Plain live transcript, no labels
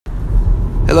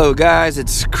Hello guys,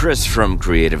 it's Chris from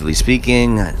Creatively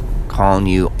Speaking, calling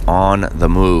you on the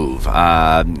move.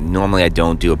 Normally I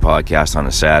don't do a podcast on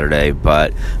a Saturday,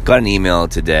 but got an email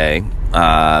today,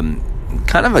 kind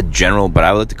of a general, but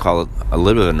I would like to call it a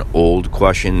little bit of an old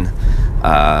question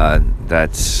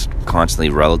that's constantly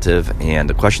relative. And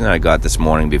the question that I got this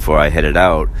morning before I headed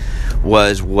out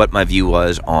was what my view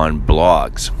was on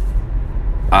blogs.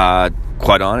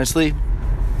 Quite honestly,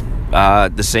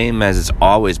 the same as it's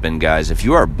always been, guys. If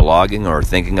you are blogging or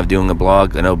thinking of doing a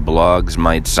blog, I know blogs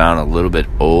might sound a little bit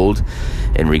old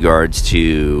in regards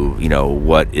to,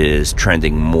 what is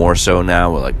trending more so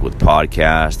now, like with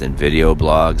podcast and video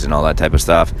blogs and all that type of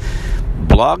stuff.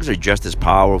 Blogs are just as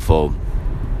powerful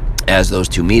as those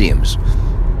two mediums.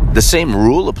 The same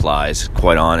rule applies,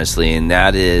 quite honestly, and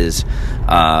that is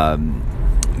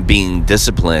being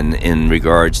disciplined in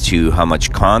regards to how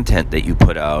much content that you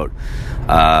put out.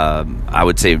 I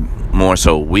would say more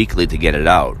so weekly to get it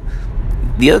out.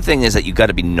 The other thing is that you got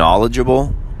to be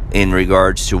knowledgeable in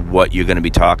regards to what you're going to be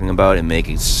talking about and make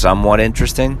it somewhat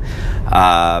interesting.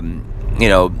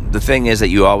 The thing is that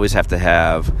you always have to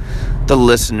have the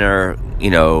listener,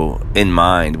 in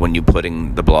mind when you're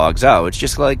putting the blogs out. It's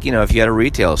just like, if you had a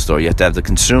retail store, you have to have the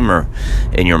consumer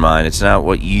in your mind. It's not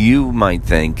what you might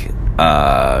think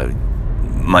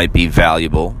might be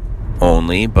valuable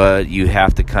only, but you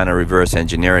have to kind of reverse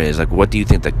engineer it. It's like, what do you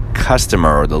think the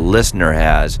customer or the listener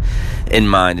has in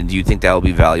mind, and do you think that will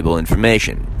be valuable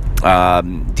information?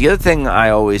 The other thing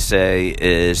I always say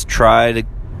is try to,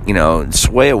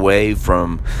 sway away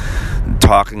from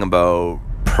talking about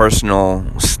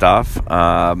personal stuff.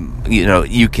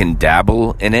 You can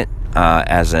dabble in it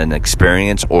as an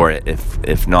experience, or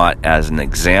if not, as an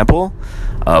example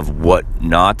of what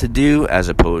not to do as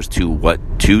opposed to what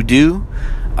to do.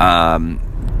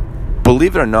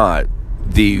 Believe it or not,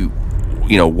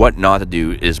 what not to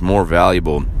do is more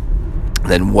valuable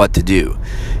than what to do.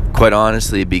 Quite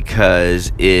honestly,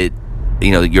 because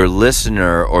your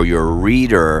listener or your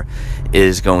reader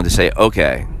is going to say,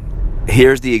 okay,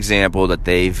 here's the example that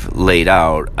they've laid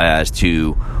out as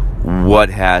to what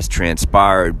has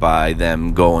transpired by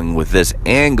them going with this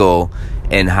angle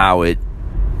and how it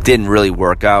didn't really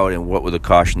work out and what were the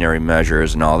cautionary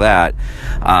measures and all that.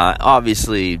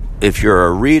 Obviously, if you're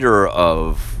a reader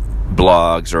of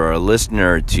blogs or a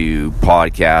listener to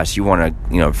podcasts, you want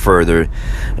to further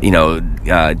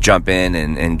jump in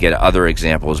and get other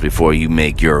examples before you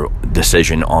make your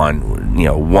decision on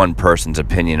one person's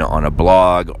opinion on a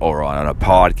blog or on a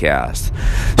podcast.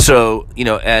 So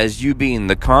as you being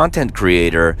the content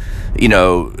creator,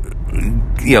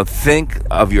 think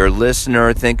of your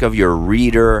listener, think of your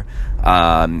reader,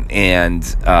 and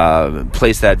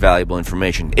place that valuable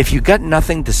information. If you got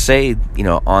nothing to say,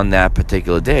 on that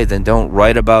particular day, then don't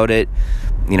write about it.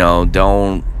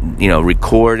 Don't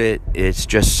record it. It's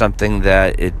just something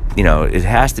that it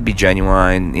has to be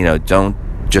genuine. Don't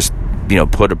just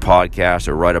put a podcast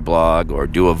or write a blog or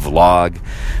do a vlog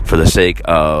for the sake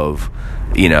of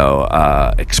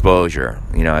exposure.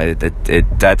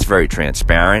 That's very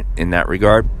transparent in that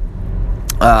regard.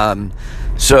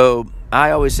 So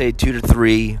I always say 2 to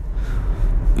 3,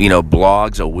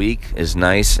 blogs a week is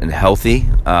nice and healthy.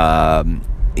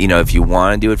 If you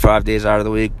want to do it 5 days out of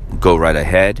the week, go right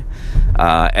ahead.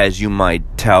 As you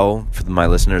might tell for my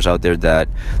listeners out there that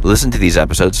listen to these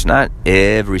episodes, not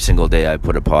every single day I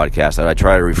put a podcast out. I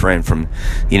try to refrain from,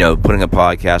 putting a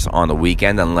podcast on the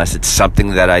weekend unless it's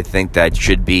something that I think that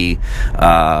should be,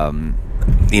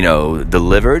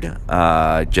 delivered,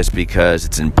 just because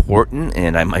it's important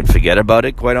and I might forget about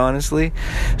it, quite honestly.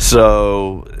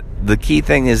 So the key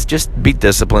thing is just be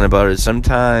disciplined about it.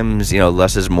 Sometimes,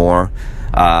 less is more.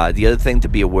 The other thing to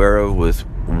be aware of with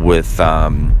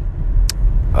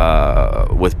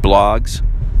blogs,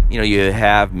 you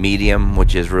have Medium,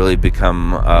 which has really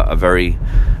become a very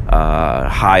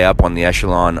high up on the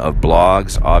echelon of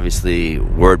blogs. Obviously,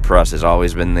 WordPress has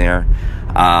always been there,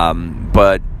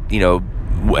 but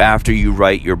after you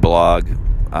write your blog,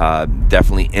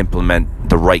 definitely implement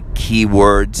the right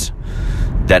keywords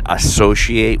that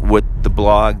associate with the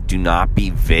blog. Do not be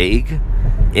vague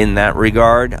in that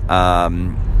regard.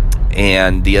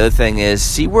 And the other thing is,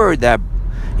 see where that,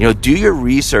 do your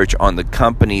research on the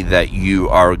company that you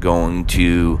are going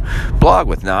to blog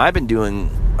with. Now, I've been doing,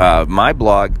 my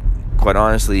blog, quite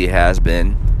honestly, has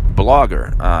been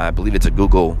Blogger. I believe it's a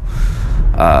Google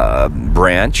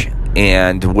branch.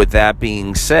 And with that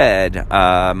being said,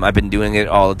 I've been doing it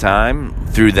all the time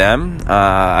through them.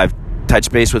 I've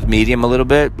touched base with Medium a little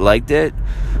bit, liked it,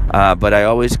 but I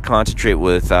always concentrate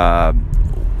with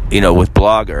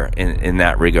Blogger in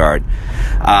that regard.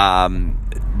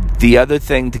 The other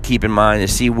thing to keep in mind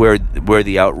is see where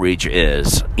the outreach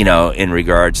is, in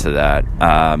regards to that,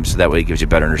 so that way it gives you a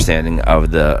better understanding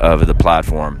of the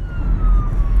platform.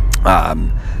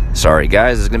 Sorry,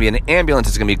 guys, there's going to be an ambulance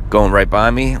that's going to be going right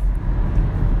by me.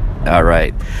 All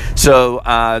right. So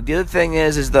the other thing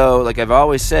is though, like I've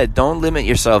always said, don't limit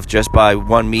yourself just by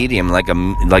one medium,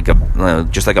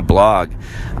 just like a blog.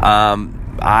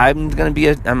 I'm going to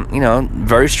be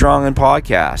very strong in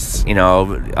podcasts.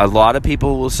 A lot of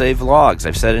people will say vlogs.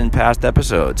 I've said it in past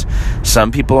episodes.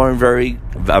 Some people are very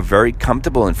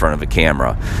comfortable in front of a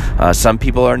camera. Some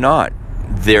people are not.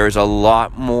 There's a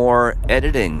lot more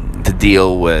editing to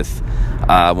deal with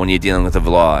when you're dealing with a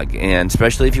vlog, and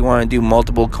especially if you want to do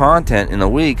multiple content in a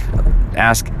week,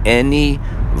 ask any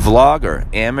vlogger,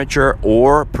 amateur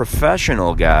or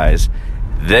professional, guys.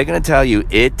 They're going to tell you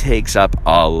it takes up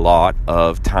a lot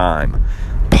of time.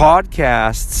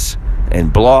 Podcasts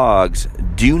and blogs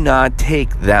do not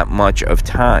take that much of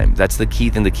time. That's the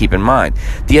key thing to keep in mind.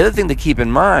 The other thing to keep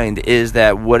in mind is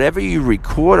that whatever you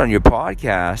record on your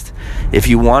podcast, if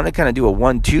you want to kind of do a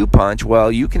 1-2 punch,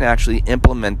 well, you can actually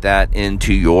implement that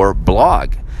into your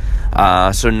blog.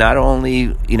 So not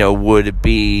only, would it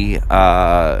be,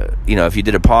 if you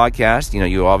did a podcast,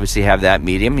 you obviously have that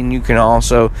medium, and you can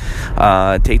also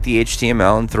take the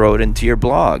HTML and throw it into your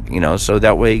blog, so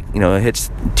that way, it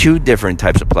hits two different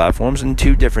types of platforms and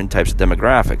two different types of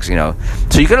demographics,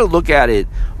 So you got to look at it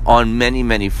on many,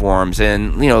 many forms.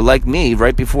 And, like me,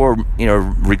 right before,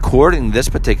 recording this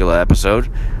particular episode,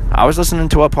 I was listening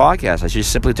to a podcast. I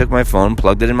just simply took my phone,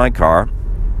 plugged it in my car,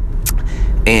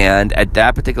 and at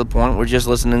that particular point, we're just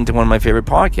listening to one of my favorite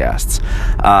podcasts.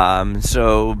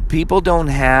 So people don't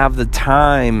have the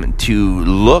time to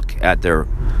look at their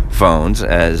phones,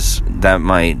 as that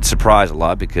might surprise a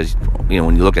lot, because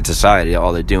when you look at society,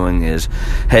 all they're doing is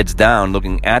heads down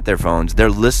looking at their phones. They're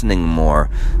listening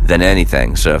more than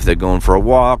anything. So if they're going for a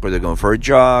walk, or they're going for a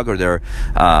jog, or they're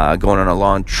going on a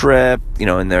long trip,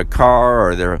 in their car,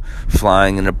 or they're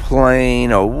flying in a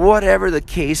plane, or whatever the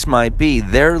case might be,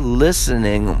 they're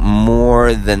listening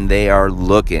more than they are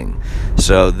looking.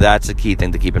 So that's a key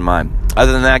thing to keep in mind.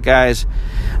 Other than that, guys,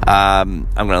 I'm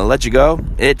going to let you go.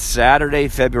 It's Saturday,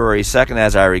 February 2nd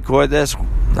as I record this.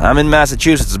 I'm in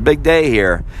Massachusetts. It's a big day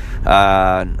here.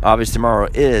 Obviously, tomorrow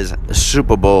is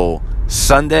Super Bowl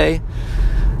Sunday.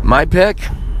 My pick,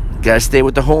 got to stay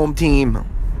with the home team,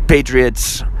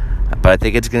 Patriots. But I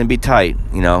think it's going to be tight,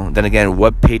 Then again,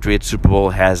 what Patriots Super Bowl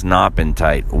has not been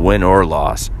tight, win or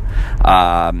loss?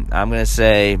 I'm going to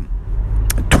say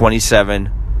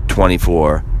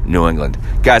 27-24 New England.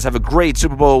 Guys, have a great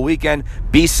Super Bowl weekend.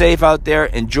 Be safe out there.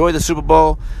 Enjoy the Super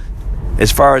Bowl.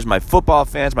 As far as my football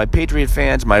fans, my Patriot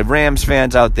fans, my Rams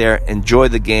fans out there, enjoy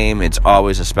the game. It's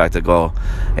always a spectacle.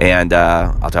 And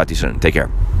I'll talk to you soon. Take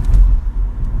care.